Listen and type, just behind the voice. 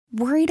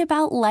Worried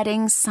about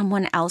letting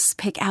someone else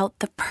pick out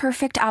the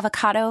perfect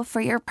avocado for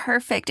your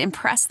perfect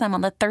impress them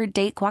on the third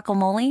date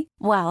guacamole?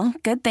 Well,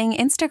 good thing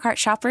Instacart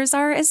shoppers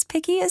are as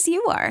picky as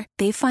you are.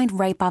 They find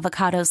ripe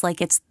avocados like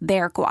it's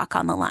their guac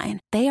on the line.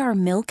 They are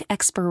milk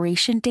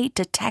expiration date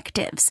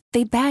detectives.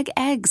 They bag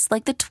eggs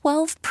like the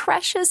 12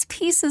 precious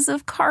pieces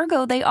of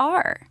cargo they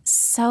are.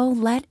 So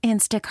let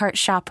Instacart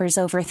shoppers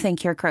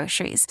overthink your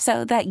groceries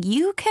so that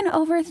you can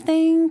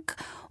overthink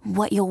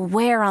what you'll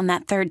wear on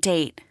that third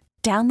date.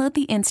 Download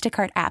the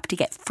Instacart app to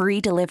get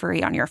free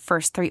delivery on your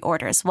first 3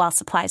 orders while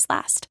supplies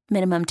last.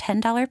 Minimum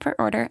 $10 per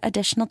order.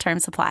 Additional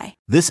terms apply.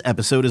 This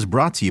episode is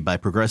brought to you by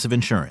Progressive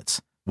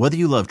Insurance. Whether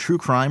you love true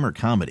crime or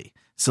comedy,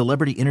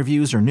 celebrity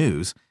interviews or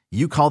news,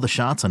 you call the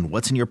shots on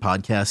what's in your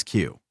podcast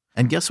queue.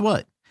 And guess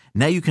what?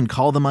 Now you can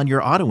call them on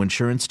your auto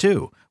insurance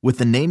too with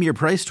the Name Your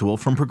Price tool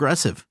from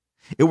Progressive.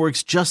 It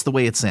works just the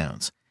way it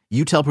sounds.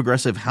 You tell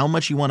Progressive how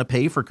much you want to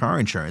pay for car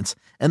insurance,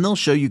 and they'll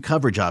show you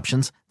coverage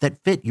options that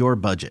fit your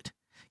budget.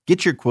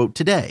 Get your quote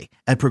today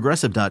at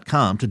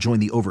Progressive.com to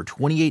join the over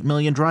 28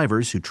 million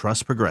drivers who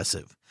trust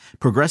Progressive.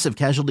 Progressive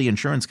Casualty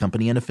Insurance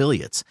Company and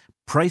Affiliates.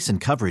 Price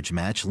and coverage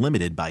match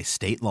limited by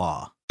state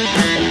law.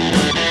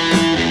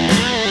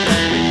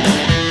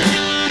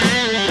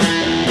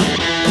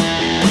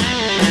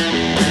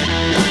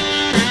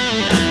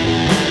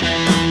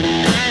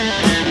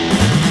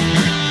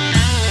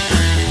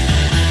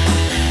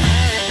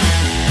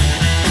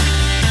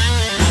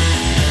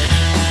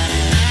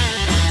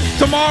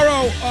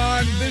 Tomorrow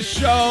on this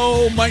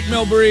show, Mike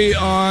Milbury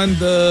on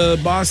the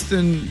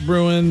Boston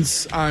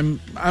Bruins.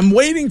 I'm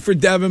waiting for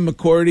Devin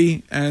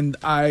McCourty, and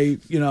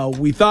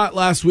we thought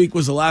last week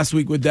was the last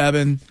week with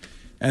Devin,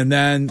 and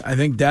then I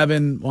think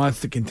Devin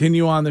wants to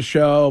continue on the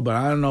show, but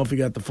I don't know if he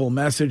got the full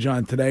message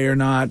on today or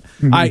not.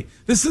 Mm-hmm.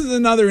 This is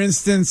another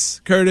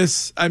instance,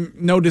 Curtis. I'm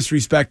no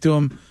disrespect to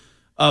him,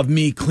 of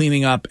me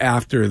cleaning up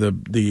after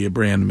the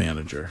brand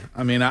manager.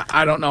 I mean,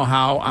 I don't know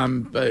how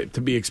I'm to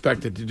be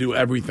expected to do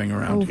everything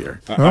around here.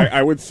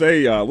 I would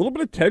say a little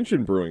bit of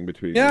tension brewing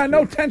between you two.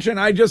 No tension.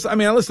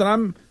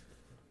 Listen,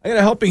 I got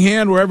a helping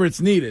hand wherever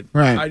it's needed.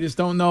 Right. I just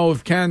don't know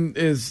if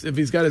if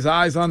he's got his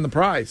eyes on the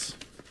prize.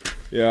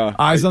 Yeah.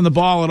 Eyes on the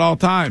ball at all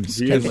times.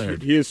 He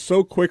is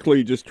so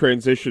quickly just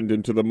transitioned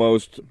into the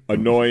most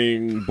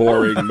annoying,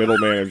 boring middle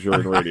manager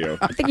in radio.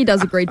 I think he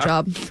does a great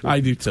job. I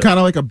do too. Kind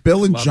of like a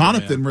Bill and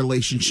Jonathan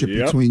relationship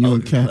between you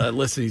and Ken.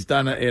 Listen, he's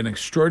done an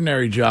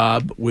extraordinary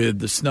job with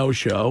the Snow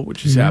Show,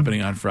 which is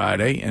happening on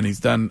Friday, and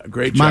he's done a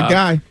great job. My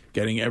guy.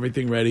 Getting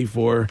everything ready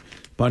for a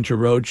bunch of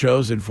road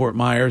shows in Fort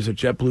Myers at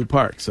JetBlue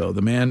Park. So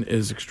the man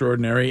is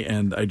extraordinary,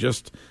 and I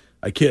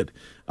kid.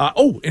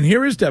 And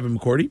here is Devin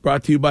McCourty,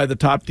 brought to you by the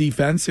Top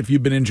Defense. If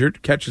you've been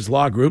injured, Catches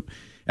Law Group.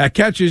 At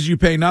Catches, you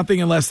pay nothing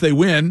unless they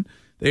win.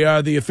 They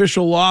are the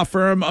official law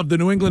firm of the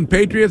New England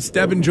Patriots.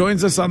 Devin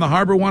joins us on the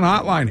Harbor One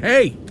Hotline.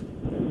 Hey.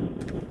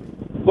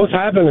 What's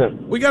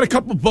happening? We got a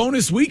couple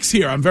bonus weeks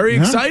here. I'm very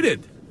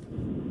excited.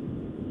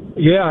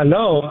 Yeah, I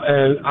know.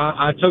 And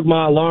I took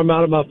my alarm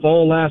out of my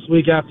phone last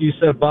week after you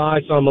said bye,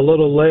 so I'm a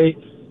little late.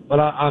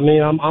 But,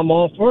 I'm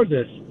all for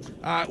this.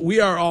 We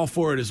are all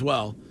for it as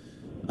well.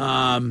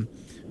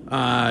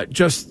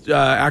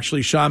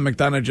 Actually, Sean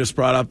McDonough just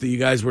brought up that you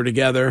guys were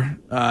together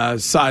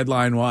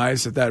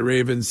sideline-wise at that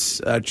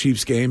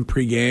Ravens-Chiefs game,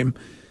 pregame.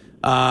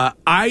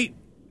 I'm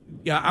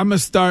going to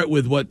start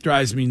with what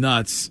drives me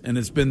nuts, and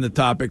it's been the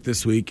topic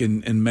this week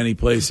in many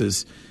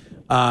places.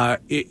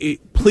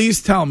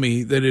 Please tell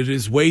me that it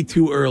is way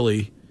too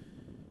early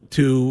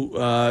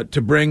to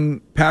bring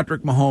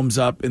Patrick Mahomes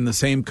up in the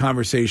same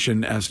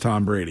conversation as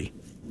Tom Brady.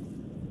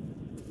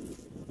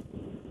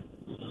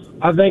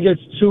 I think it's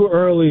too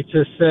early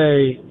to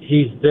say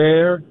he's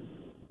there,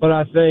 but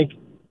I think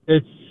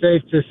it's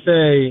safe to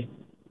say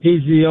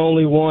he's the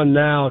only one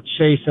now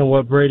chasing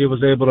what Brady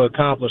was able to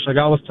accomplish. Like,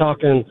 I was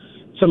talking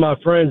to my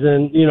friends,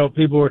 and,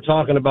 people were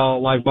talking about,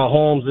 like,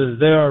 Mahomes is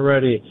there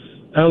already.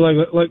 And I'm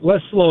like,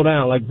 let's slow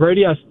down. Like,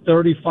 Brady has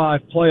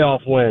 35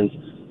 playoff wins.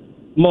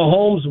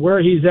 Mahomes,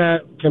 where he's at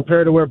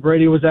compared to where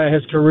Brady was at in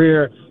his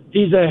career,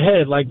 he's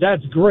ahead. Like,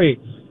 that's great.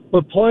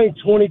 But playing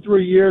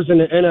 23 years in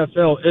the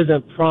NFL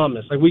isn't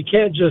promised. Like, we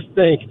can't just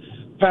think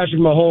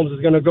Patrick Mahomes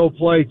is going to go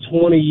play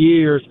 20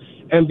 years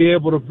and be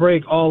able to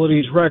break all of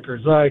these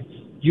records. Like,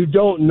 you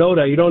don't know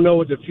that. You don't know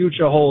what the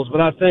future holds.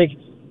 But I think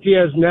he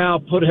has now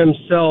put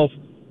himself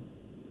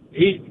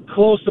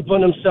close to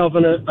putting himself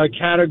in a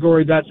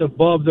category that's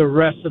above the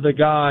rest of the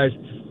guys,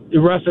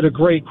 the rest of the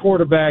great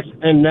quarterbacks,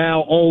 and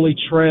now only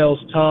trails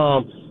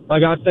Tom.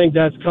 Like, I think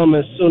that's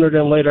coming sooner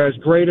than later. As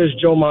great as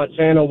Joe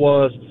Montana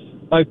was,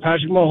 like,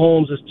 Patrick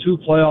Mahomes is 2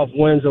 playoff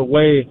wins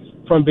away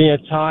from being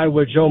tied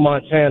with Joe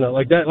Montana.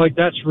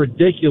 That's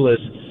ridiculous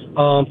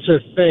to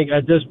think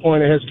at this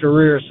point in his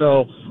career.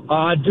 So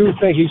I do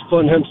think he's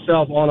putting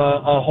himself on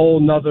a whole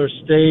nother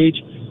stage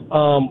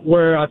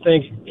where I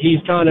think he's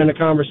kind of in a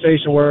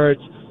conversation where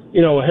it's,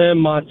 him,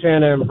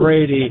 Montana, and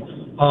Brady,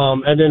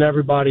 and then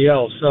everybody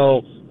else.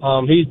 So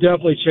he's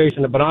definitely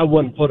chasing it, but I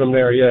wouldn't put him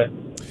there yet.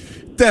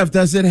 Dev,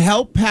 does it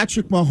help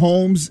Patrick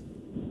Mahomes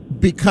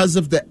because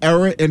of the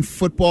era in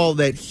football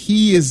that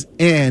he is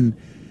in,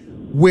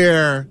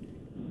 where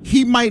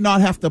he might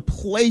not have to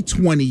play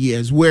 20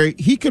 years, where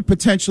he could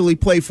potentially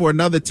play for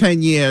another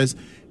 10 years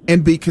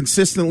and be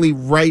consistently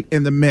right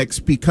in the mix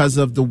because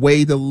of the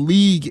way the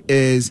league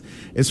is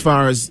as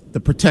far as the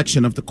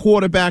protection of the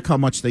quarterback, how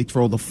much they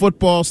throw the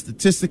football.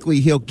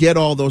 Statistically, he'll get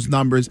all those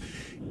numbers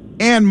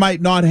and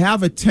might not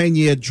have a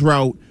 10-year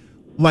drought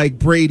like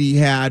Brady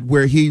had,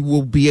 where he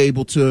will be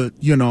able to,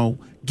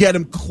 get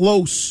him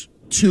close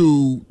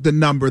to the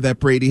number that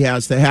Brady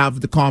has to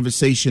have the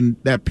conversation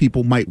that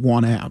people might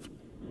want to have.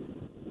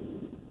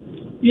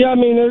 Yeah, I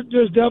mean,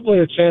 there's definitely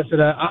a chance of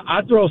that.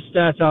 I throw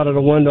stats out of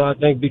the window, I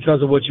think,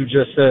 because of what you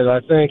just said. I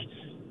think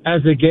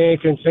as the game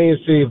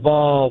continues to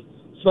evolve,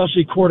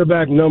 especially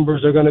quarterback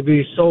numbers are going to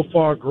be so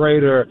far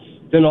greater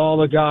than all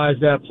the guys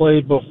that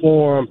played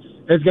before him.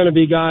 It's going to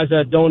be guys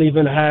that don't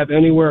even have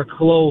anywhere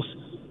close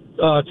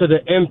to the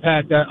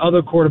impact that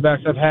other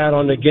quarterbacks have had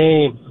on the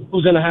game,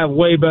 who's going to have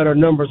way better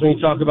numbers when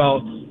you talk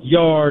about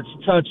yards,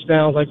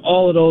 touchdowns, like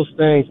all of those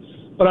things.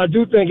 But I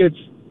do think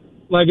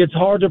it's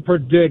hard to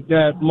predict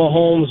that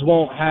Mahomes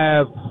won't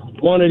have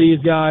one of these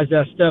guys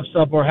that steps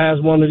up or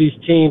has one of these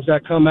teams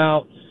that come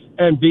out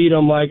and beat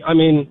him.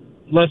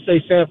 Let's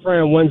say San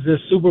Fran wins this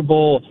Super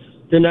Bowl,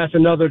 then that's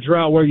another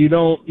drought where you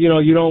don't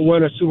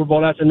win a Super Bowl.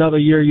 That's another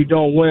year you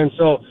don't win.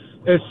 So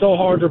it's so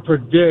hard to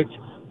predict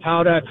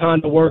how that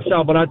kind of works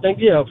out. But I think,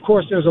 of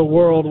course there's a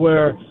world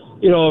where,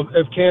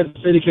 if Kansas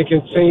City can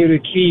continue to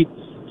keep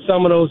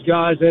some of those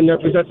guys in there,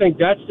 because I think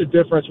that's the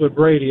difference with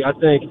Brady. I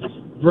think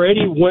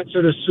Brady went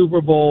to the Super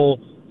Bowl,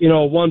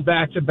 won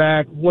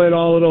back-to-back, went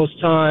all of those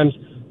times,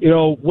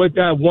 with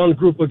that one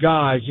group of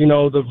guys,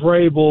 the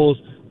Vrabels,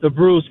 the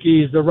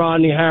Brewskis, the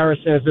Rodney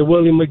Harrisons, the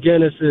Willie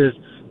McGinnises,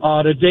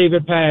 the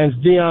David Pattons,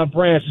 Deion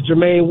Branch,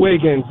 Jermaine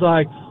Wiggins,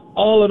 like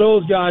all of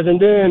those guys.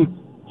 And then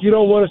you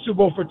don't win a Super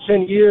Bowl for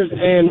 10 years,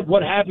 and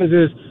what happens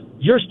is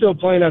you're still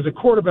playing as a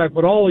quarterback,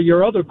 but all of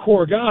your other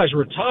core guys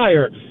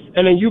retire,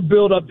 and then you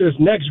build up this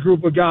next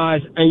group of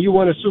guys, and you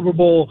win a Super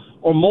Bowl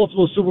or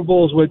multiple Super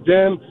Bowls with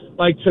them.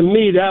 Like, to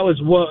me, that was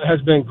what has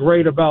been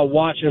great about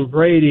watching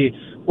Brady,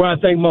 where I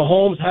think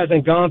Mahomes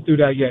hasn't gone through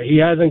that yet. He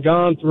hasn't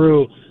gone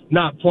through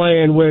not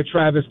playing with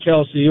Travis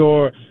Kelce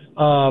or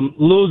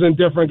losing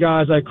different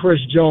guys like Chris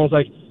Jones.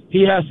 Like,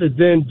 he has to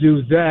then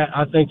do that,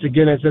 I think, to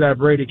get into that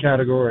Brady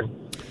category.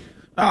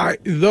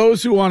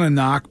 Those who want to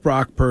knock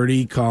Brock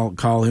Purdy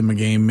call him a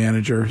game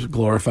manager,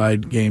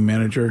 glorified game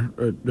manager.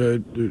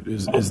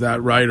 Is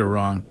that right or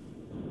wrong?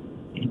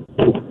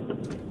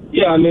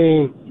 Yeah, I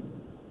mean,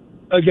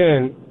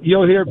 again,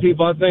 you'll hear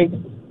people. I think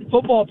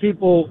football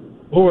people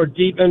who are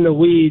deep in the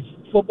weeds.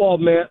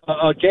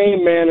 A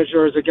game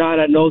manager is a guy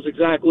that knows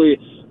exactly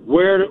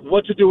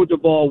what to do with the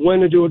ball,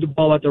 when to do with the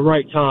ball at the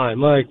right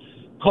time. Like,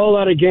 call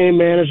out a game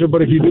manager,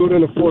 but if you do it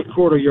in the fourth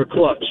quarter, you're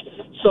clutch.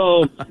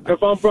 So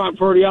if I'm Brock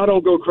Purdy, I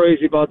don't go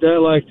crazy about that.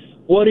 Like,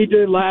 what he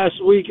did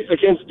last week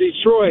against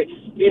Detroit,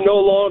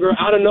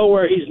 out of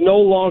nowhere, he's no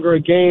longer a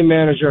game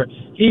manager.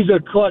 He's a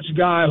clutch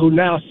guy who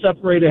now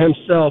separated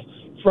himself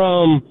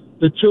from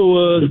the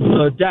Tuas,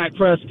 the Dak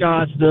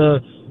Prescotts,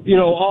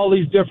 all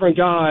these different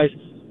guys.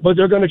 But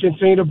they're going to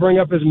continue to bring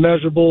up his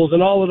measurables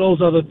and all of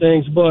those other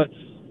things. But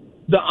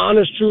the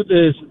honest truth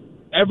is,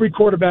 every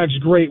quarterback's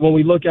great when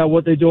we look at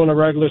what they do in a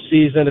regular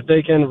season, if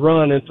they can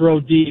run and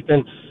throw deep.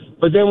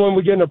 But then when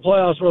we get in the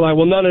playoffs, we're like,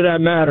 well, none of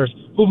that matters.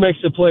 Who makes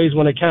the plays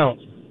when it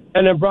counts?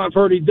 And then Brock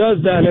Purdy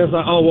does that, and it's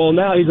like, oh, well,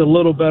 now he's a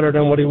little better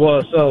than what he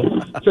was. So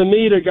to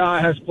me, the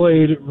guy has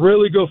played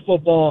really good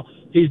football.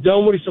 He's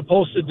done what he's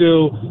supposed to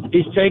do.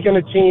 He's taken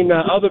a team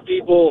that other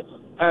people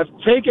have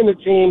taken the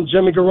team,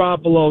 Jimmy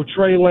Garoppolo,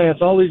 Trey Lance,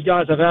 all these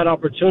guys have had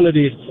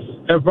opportunities.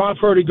 If Brock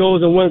Purdy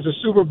goes and wins the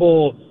Super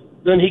Bowl,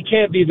 then he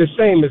can't be the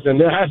same as them.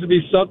 There has to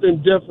be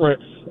something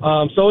different.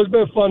 So it's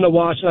been fun to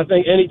watch, and I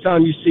think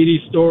anytime you see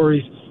these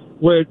stories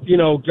with,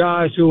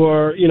 guys who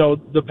are,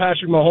 the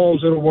Patrick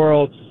Mahomes of the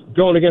world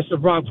going against the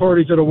Brock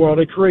Purdys of the world,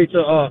 it creates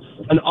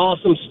an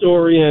awesome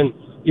story. And,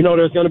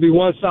 there's going to be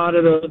one side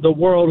of the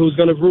world who's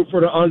going to root for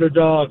the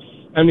underdog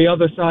and the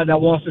other side that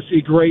wants to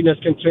see greatness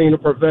continue to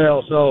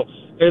prevail. So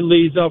it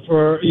leads up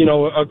for,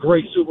 a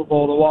great Super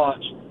Bowl to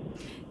watch.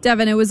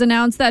 Devin, it was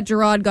announced that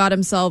Gerard got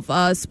himself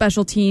a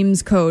special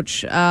teams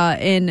coach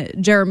in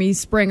Jeremy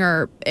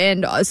Springer.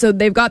 And so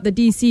they've got the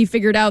DC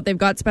figured out. They've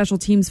got special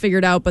teams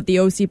figured out. But the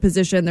OC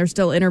position, they're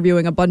still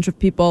interviewing a bunch of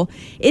people.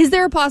 Is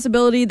there a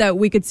possibility that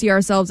we could see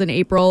ourselves in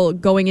April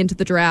going into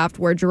the draft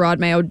where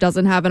Gerard Mayo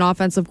doesn't have an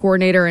offensive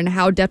coordinator? And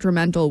how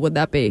detrimental would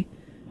that be?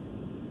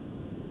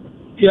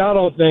 Yeah, I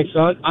don't think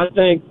so. I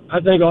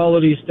think all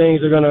of these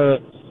things are going to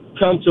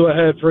come to a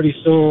head pretty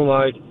soon.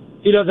 Like,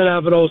 he doesn't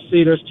have an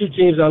OC. There's two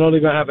teams that don't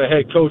even have a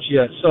head coach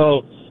yet.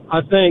 So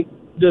I think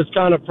this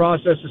kind of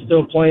process is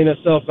still playing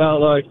itself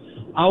out. Like,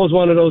 I was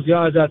one of those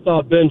guys that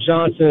thought Ben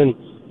Johnson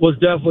was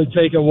definitely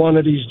taking one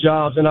of these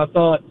jobs, and I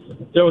thought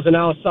there was an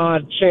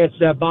outside chance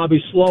that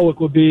Bobby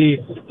Slowick would be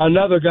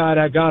another guy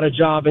that got a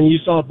job, and you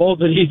saw both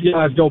of these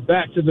guys go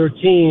back to their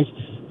teams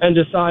and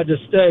decide to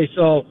stay.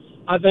 So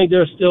I think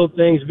there's still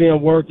things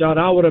being worked out.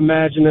 I would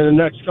imagine in the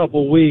next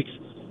couple of weeks,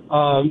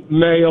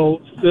 Mayo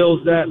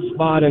fills that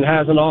spot and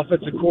has an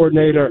offensive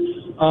coordinator.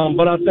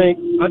 But I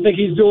think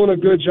he's doing a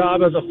good job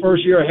as a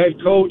first-year head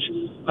coach,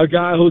 a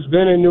guy who's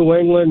been in New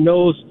England,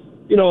 knows,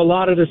 a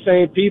lot of the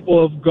same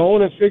people, of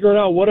going and figuring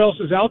out what else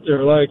is out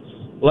there. Like,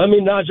 let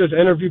me not just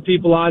interview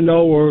people I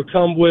know or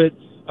come with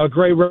a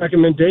great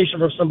recommendation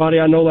from somebody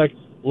I know. Like,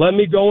 let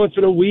me go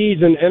into the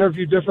weeds and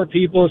interview different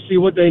people and see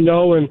what they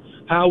know and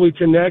how we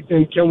connect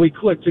and can we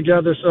click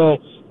together. So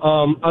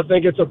I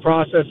think it's a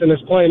process and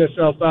it's playing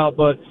itself out.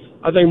 But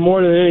I think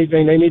more than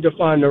anything, they need to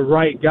find the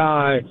right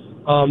guy,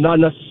 not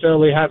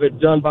necessarily have it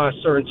done by a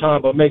certain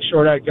time, but make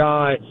sure that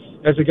guy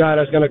is a guy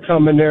that's going to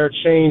come in there,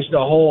 change the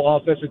whole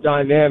offensive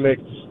dynamic,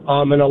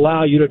 and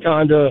allow you to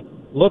kind of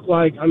look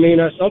like,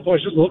 at some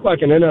point, just look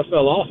like an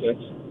NFL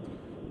offense.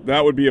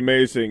 That would be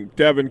amazing.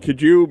 Devin,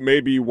 could you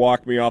maybe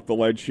walk me off the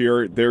ledge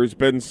here? There's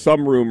been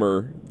some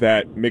rumor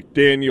that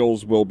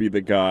McDaniels will be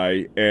the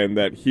guy and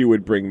that he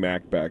would bring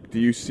Mac back. Do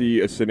you see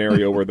a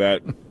scenario where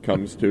that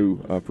comes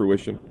to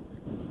fruition?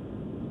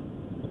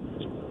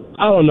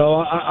 I don't know.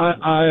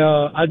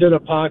 I did a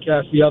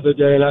podcast the other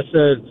day, and I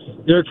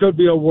said there could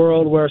be a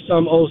world where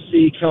some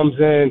OC comes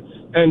in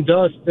and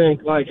does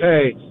think like,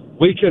 hey,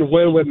 we can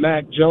win with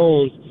Mac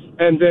Jones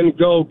and then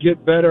go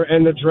get better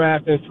in the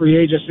draft and free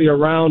agency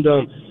around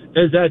him.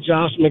 Is that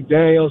Josh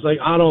McDaniels? Like,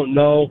 I don't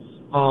know.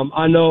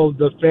 I know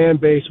the fan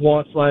base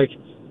wants, like,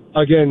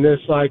 again, this,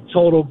 like,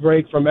 total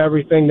break from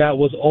everything that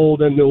was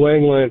old in New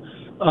England.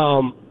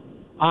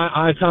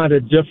 I kind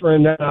of differ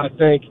in that. I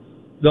think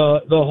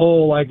the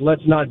whole, like,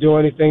 let's not do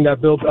anything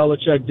that Bill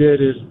Belichick did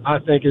is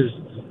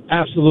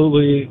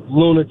absolutely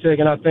lunatic.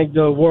 And I think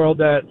the world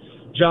that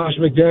Josh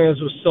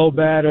McDaniels was so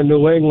bad in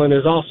New England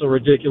is also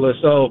ridiculous.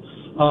 So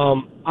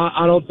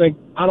I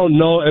don't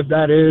know if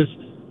that is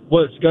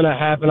what's going to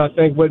happen. I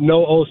think with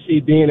no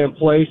OC being in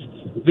place,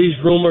 these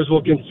rumors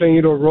will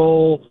continue to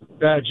roll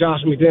that Josh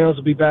McDaniels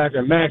will be back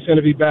or Mac's going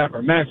to be back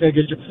or Mac's going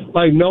to get –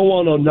 like, no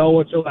one will know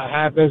until that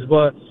happens.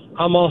 But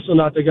I'm also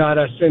not the guy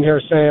that's sitting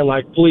here saying,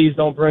 like, please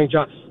don't bring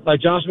Josh.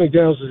 Like, Josh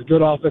McDaniels is a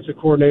good offensive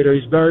coordinator.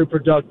 He's very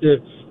productive.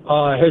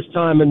 His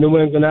time in New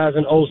England as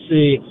an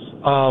OC,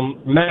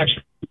 Mac's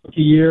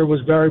year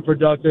was very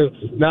productive.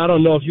 Now, I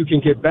don't know if you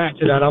can get back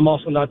to that. I'm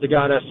also not the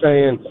guy that's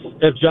saying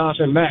if Josh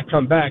and Mac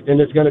come back,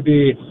 then it's going to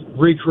be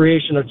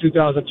recreation of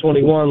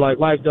 2021. Like,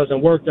 life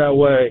doesn't work that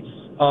way.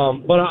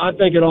 But I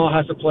think it all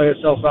has to play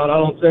itself out. I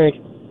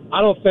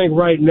don't think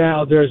right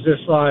now there's this,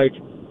 like,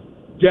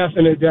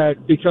 definite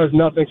that because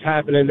nothing's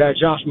happening that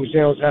Josh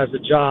McDaniels has the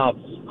job.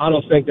 I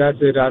don't think that's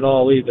it at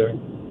all either.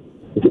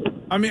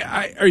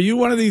 Are you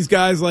one of these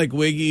guys like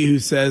Wiggy who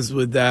says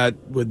with that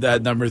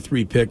number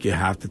 3 pick you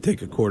have to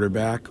take a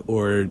quarterback,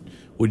 or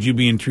would you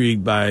be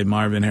intrigued by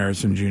Marvin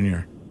Harrison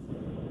Jr.?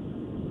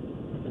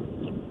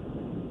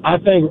 I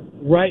think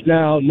right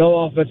now,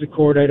 no offensive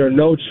coordinator,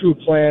 no true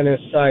plan in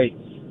sight.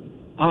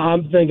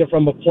 I'm thinking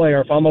from a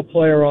player. If I'm a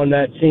player on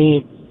that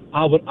team,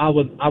 I would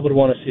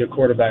want to see a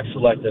quarterback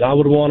selected. I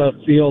would want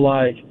to feel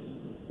like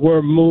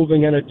we're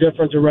moving in a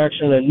different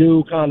direction, a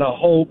new kind of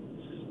hope.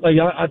 Like,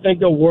 I think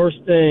the worst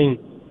thing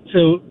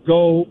to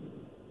go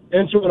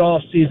into an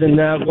off season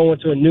now, go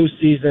into a new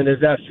season, is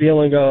that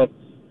feeling of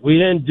we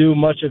didn't do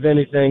much of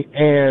anything,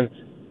 and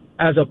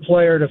as a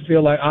player to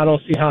feel like I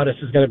don't see how this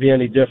is going to be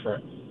any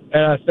different.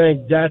 And I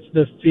think that's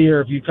the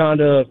fear. If you kind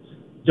of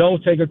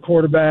don't take a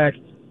quarterback,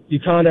 you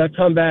kind of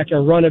come back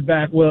and run it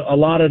back with a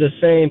lot of the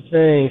same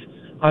things.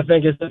 I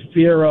think it's the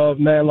fear of,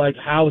 man, like,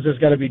 how is this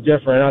going to be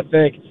different?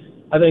 And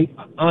I think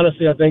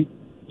honestly,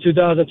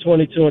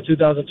 2022 and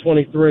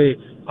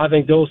 2023, I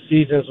think those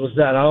seasons was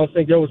that. I don't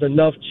think there was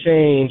enough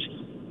change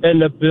in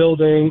the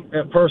building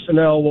and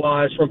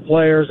personnel-wise from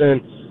players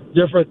and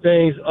different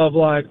things of,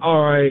 like,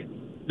 all right,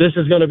 this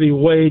is going to be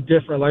way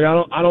different. Like,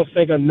 I don't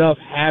think enough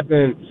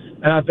happened,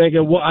 and I think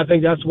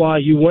that's why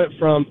you went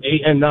from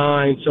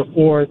 8-9 to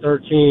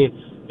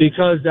 4-13,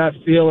 because that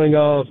feeling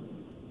of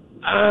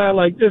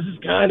like, this is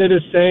kind of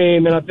the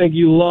same, and I think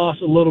you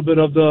lost a little bit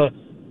of the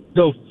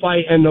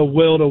fight and the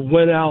will to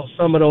win out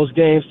some of those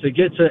games to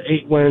get to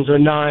 8 wins or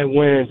 9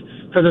 wins,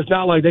 because it's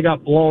not like they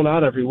got blown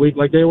out every week.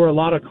 Like, there were a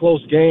lot of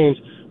close games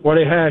where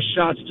they had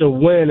shots to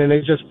win and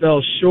they just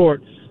fell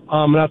short.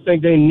 And I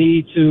think they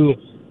need to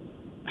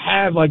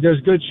have, like,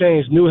 there's good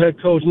change, new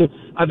head coach.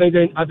 I think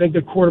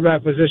the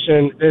quarterback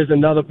position is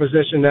another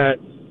position that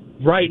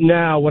right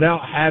now,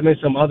 without having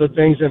some other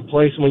things in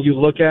place, when you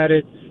look at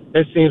it,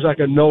 it seems like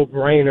a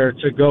no-brainer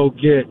to go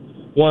get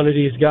one of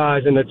these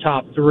guys in the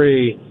top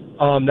 3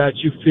 that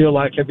you feel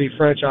like can be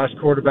franchise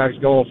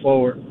quarterbacks going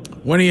forward.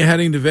 When are you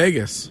heading to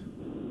Vegas?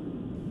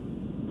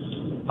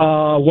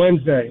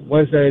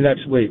 Wednesday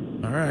next week.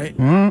 All right.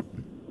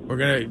 We're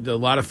going to a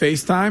lot of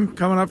FaceTime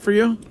coming up for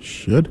you?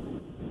 Should.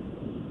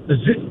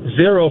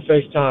 Zero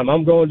FaceTime.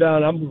 I'm going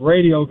down. I'm a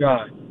radio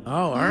guy. Oh,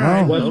 all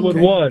right. Westwood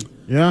 1.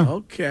 Yeah.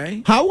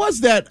 Okay. How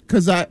was that?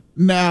 Because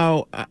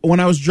when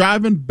I was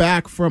driving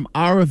back from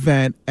our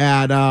event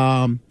at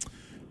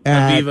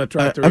at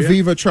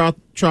Aviva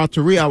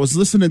Trattoria. I was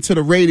listening to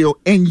the radio,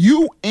 and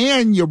you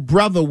and your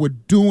brother were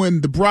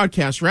doing the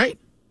broadcast, right?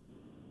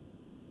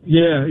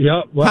 Yeah,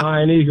 yep. Well,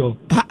 Iron Eagle.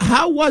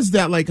 How was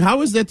that? Like,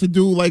 how is that to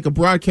do like a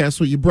broadcast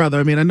with your brother?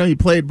 I mean, I know you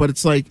played, but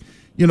it's like,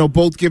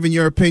 both giving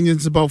your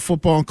opinions about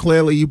football, and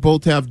clearly you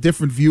both have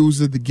different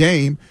views of the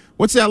game.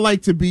 What's that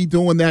like to be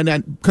doing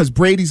that? Because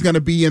Brady's going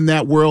to be in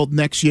that world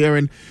next year,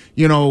 and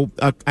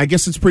I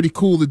guess it's pretty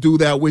cool to do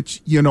that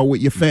with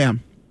with your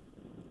fam.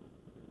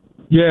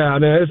 Yeah, I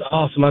mean, it's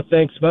awesome. I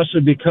think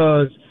especially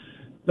because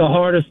the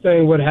hardest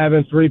thing with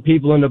having three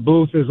people in the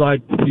booth is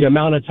like the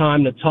amount of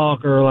time to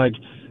talk or like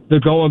the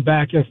going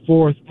back and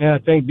forth. And I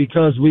think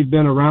because we've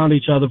been around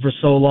each other for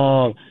so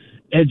long,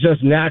 it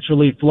just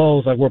naturally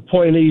flows. Like we're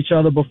pointing at each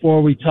other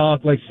before we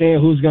talk, like seeing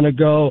who's going to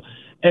go.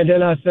 And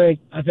then I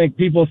think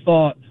people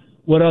thought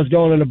with us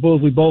going in the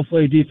booth, we both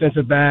play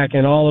defensive back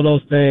and all of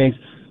those things.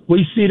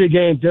 We see the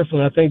game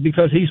differently. I think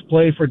because he's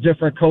played for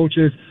different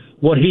coaches,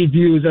 what he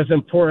views as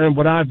important,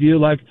 what I view.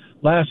 Like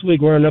last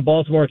week, we're in the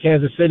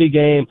Baltimore-Kansas City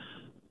game.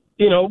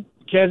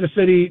 Kansas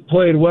City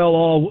played well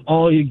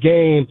all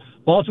game.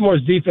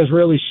 Baltimore's defense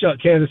really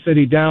shut Kansas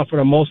City down for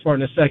the most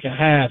part in the second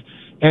half.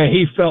 And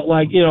he felt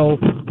like,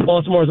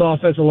 Baltimore's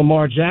offense and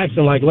Lamar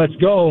Jackson, like, let's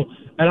go.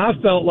 And I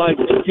felt like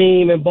the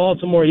team in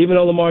Baltimore, even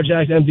though Lamar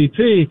Jackson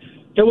MVP,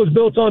 it was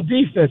built on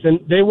defense, and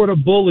they were the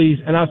bullies.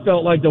 And I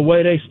felt like the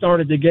way they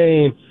started the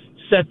game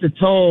set the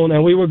tone,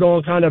 and we were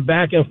going kind of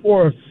back and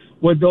forth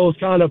with those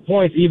kind of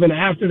points, even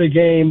after the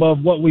game of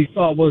what we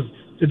thought was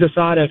the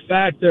deciding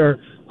factor.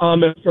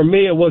 And for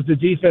me, it was the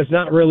defense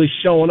not really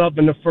showing up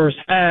in the first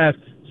half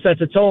set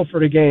the tone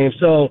for the game.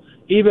 So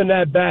even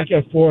that back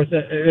and forth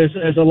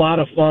is a lot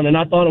of fun. And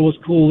I thought it was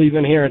cool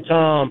even hearing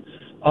Tom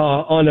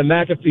on the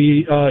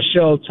McAfee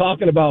show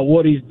talking about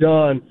what he's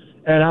done.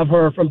 And I've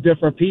heard from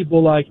different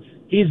people, like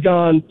he's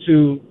gone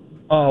to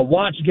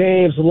watch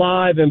games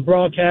live and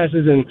broadcasts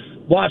and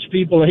watch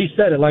people. And he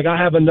said it, like, I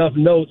have enough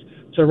notes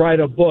to write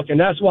a book. And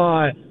that's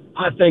why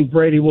I think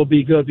Brady will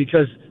be good,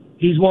 because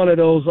he's one of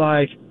those,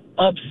 like,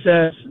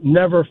 upsets,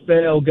 never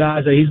fail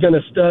guys that he's going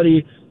to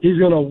study, he's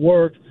going to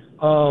work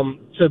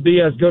to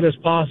be as good as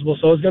possible.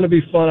 So it's going to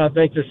be fun, I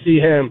think, to see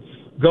him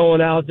going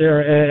out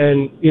there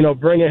and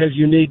bringing his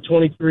unique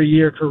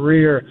 23-year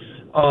career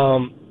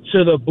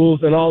to the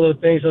booth and all the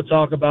things he'll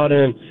talk about.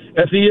 And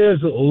if he is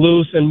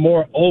loose and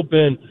more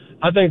open,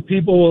 I think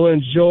people will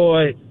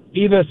enjoy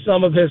even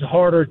some of his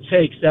harder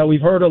takes that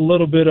we've heard a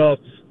little bit of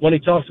when he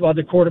talks about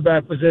the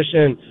quarterback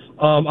position.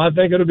 I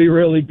think it'll be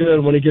really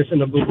good when he gets in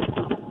the booth.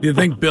 Do you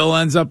think Bill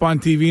ends up on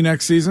TV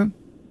next season?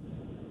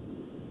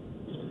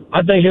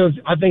 I think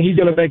he's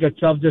going to make a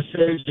tough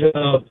decision.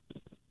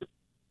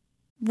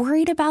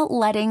 Worried about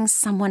letting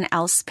someone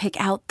else pick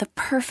out the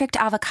perfect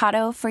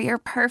avocado for your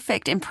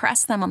perfect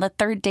impress them on the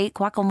third date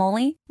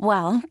guacamole?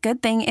 Well,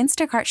 good thing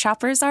Instacart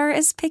shoppers are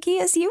as picky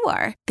as you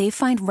are. They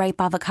find ripe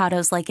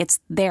avocados like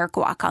it's their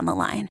guac on the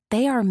line.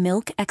 They are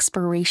milk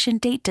expiration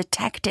date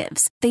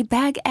detectives. They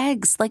bag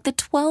eggs like the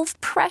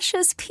 12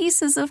 precious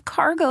pieces of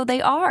cargo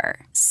they are.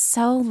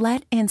 So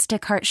let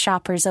Instacart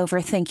shoppers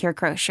overthink your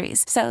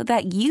groceries so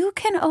that you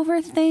can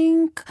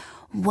overthink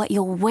what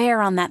you'll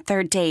wear on that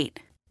third date.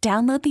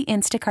 Download the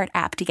Instacart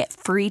app to get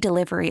free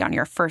delivery on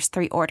your first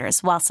 3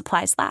 orders while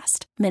supplies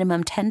last.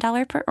 Minimum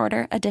 $10 per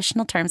order.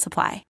 Additional terms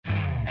apply.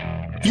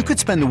 You could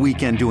spend the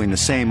weekend doing the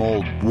same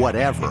old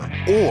whatever,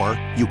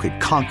 or you could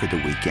conquer the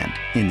weekend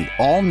in the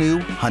all-new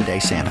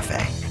Hyundai Santa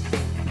Fe.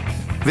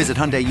 Visit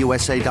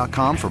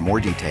HyundaiUSA.com for more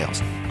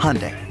details.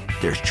 Hyundai,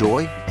 there's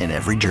joy in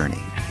every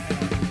journey.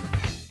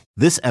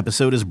 This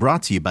episode is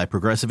brought to you by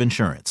Progressive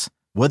Insurance.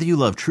 Whether you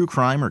love true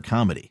crime or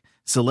comedy,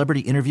 celebrity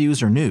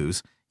interviews or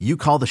news, you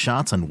call the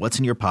shots on what's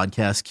in your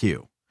podcast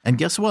queue. And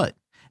guess what?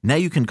 Now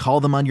you can call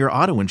them on your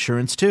auto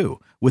insurance too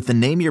with the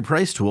Name Your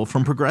Price tool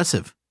from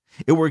Progressive.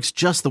 It works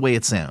just the way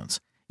it sounds.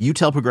 You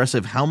tell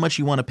Progressive how much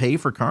you want to pay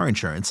for car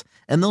insurance,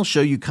 and they'll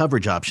show you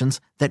coverage options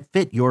that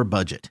fit your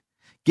budget.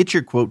 Get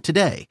your quote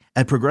today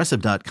at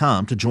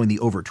Progressive.com to join the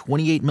over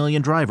 28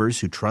 million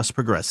drivers who trust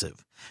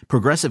Progressive.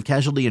 Progressive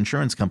Casualty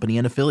Insurance Company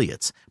and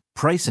Affiliates.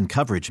 Price and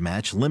coverage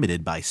match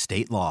limited by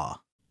state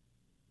law.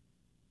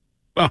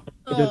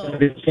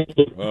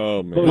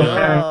 Oh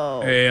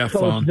man! Yeah,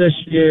 coach this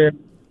year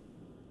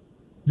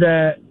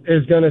that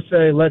is going to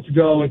say, "Let's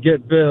go and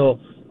get Bill,"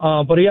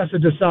 but he has to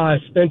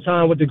decide: spend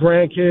time with the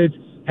grandkids,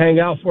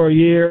 hang out for a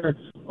year,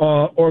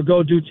 or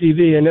go do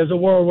TV. And there's a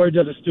world where he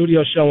does a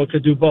studio show and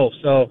could do both.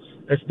 So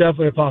it's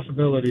definitely a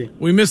possibility.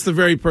 We missed the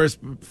very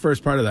first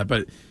part of that,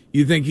 but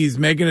you think he's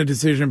making a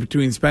decision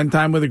between spend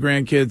time with the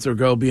grandkids or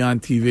go be on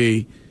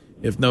TV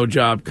if no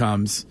job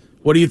comes?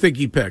 What do you think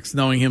he picks,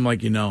 knowing him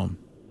like you know him?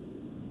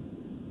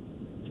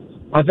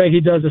 I think he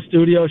does a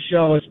studio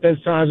show and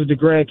spends time with the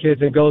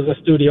grandkids and goes in the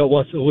studio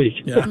once a week.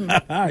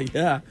 Yeah.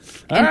 Yeah.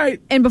 All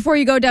right. And before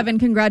you go, Devin,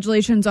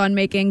 congratulations on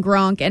making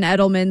Gronk and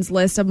Edelman's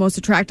list of most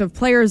attractive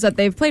players that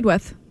they've played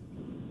with.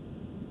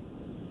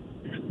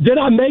 Did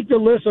I make the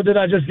list or did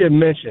I just get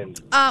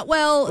mentioned?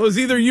 Well, It was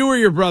either you or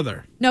your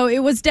brother. no, it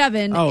was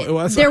Devin. Oh, it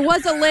was? There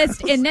was a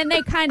list, and then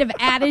they kind of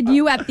added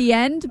you at the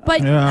end,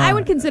 but Yeah. I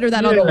would consider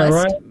that on the list.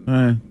 Right? All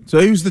right. So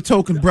he was the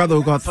token brother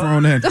who got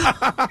thrown in.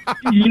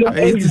 Yeah,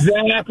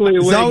 exactly.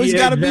 There's Wiggy, always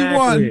got to be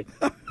exactly.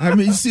 one. I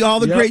mean, you see all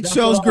the Yep, great that's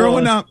shows what I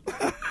growing was.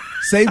 up.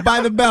 Saved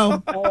by the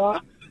Bell.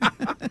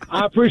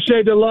 I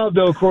appreciate the love,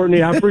 though,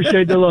 Courtney. I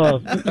appreciate the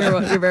love.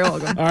 You're very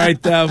welcome. All right,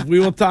 Dev. We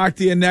will talk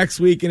to you next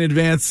week in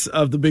advance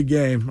of the big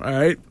game. All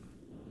right?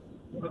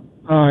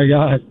 All right,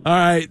 guys. All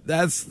right.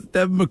 That's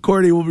Devin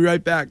McCourty. We'll be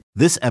right back.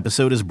 This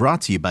episode is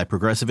brought to you by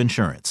Progressive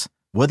Insurance.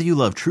 Whether you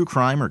love true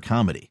crime or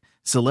comedy,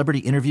 celebrity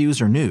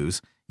interviews or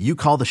news, you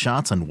call the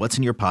shots on what's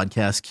in your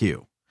podcast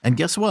queue. And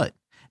guess what?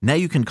 Now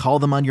you can call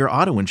them on your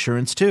auto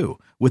insurance too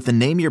with the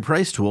Name Your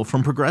Price tool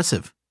from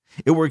Progressive.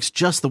 It works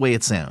just the way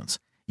it sounds.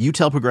 You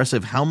tell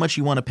Progressive how much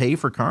you want to pay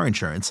for car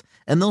insurance,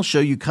 and they'll show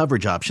you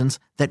coverage options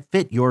that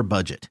fit your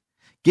budget.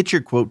 Get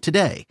your quote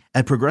today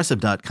at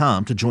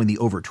Progressive.com to join the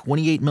over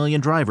 28 million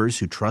drivers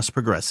who trust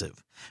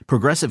Progressive.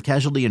 Progressive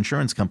Casualty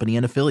Insurance Company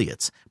and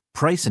Affiliates.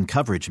 Price and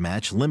coverage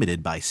match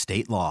limited by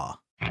state law.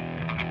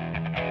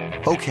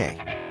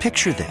 Okay,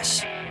 picture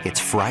this. It's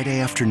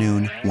Friday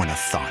afternoon when a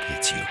thought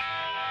hits you.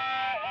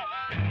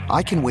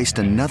 I can waste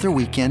another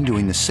weekend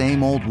doing the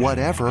same old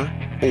whatever,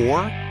 or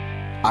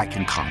I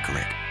can conquer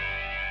it.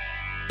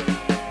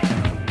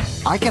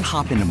 I can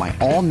hop into my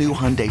all-new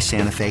Hyundai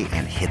Santa Fe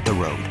and hit the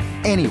road.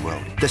 Any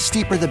road. The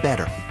steeper, the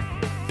better.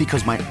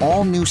 Because my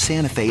all-new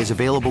Santa Fe is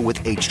available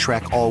with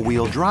H-Track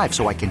all-wheel drive,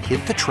 so I can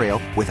hit the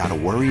trail without a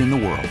worry in the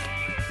world.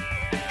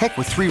 Heck,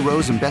 with 3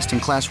 rows and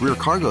best-in-class rear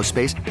cargo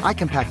space, I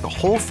can pack the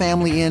whole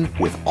family in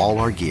with all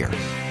our gear.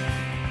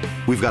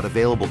 We've got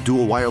available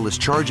dual wireless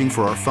charging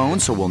for our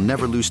phones, so we'll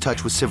never lose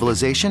touch with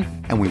civilization,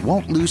 and we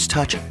won't lose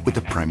touch with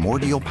the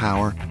primordial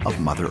power of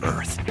Mother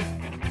Earth.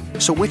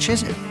 So which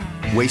is it?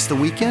 Waste the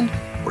weekend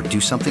or do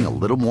something a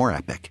little more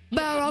epic?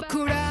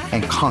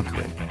 And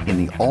conquer it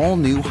in the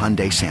all-new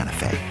Hyundai Santa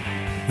Fe.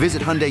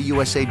 Visit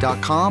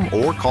HyundaiUSA.com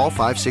or call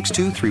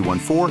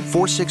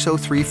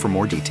 562-314-4603 for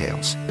more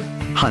details.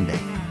 Hyundai,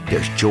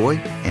 there's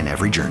joy in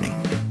every journey.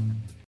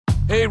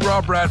 Hey,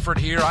 Rob Bradford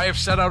here. I have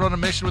set out on a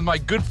mission with my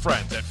good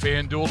friends at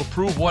FanDuel to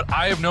prove what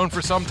I have known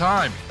for some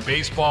time.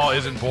 Baseball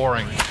isn't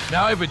boring.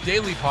 Now I have a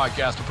daily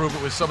podcast to prove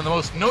it with some of the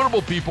most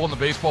notable people in the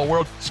baseball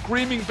world,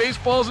 screaming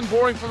baseball isn't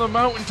boring from the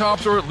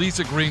mountaintops, or at least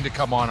agreeing to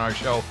come on our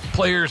show.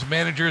 Players,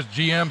 managers,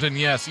 GMs, and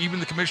yes, even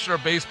the commissioner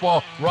of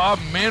baseball, Rob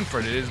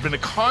Manfred. It has been a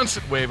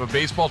constant wave of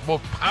baseball's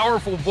most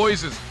powerful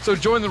voices. So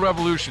join the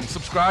revolution.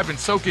 Subscribe and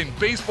soak in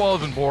Baseball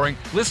Isn't Boring.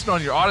 Listen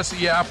on your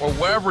Odyssey app or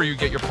wherever you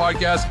get your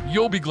podcasts.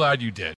 You'll be glad you did.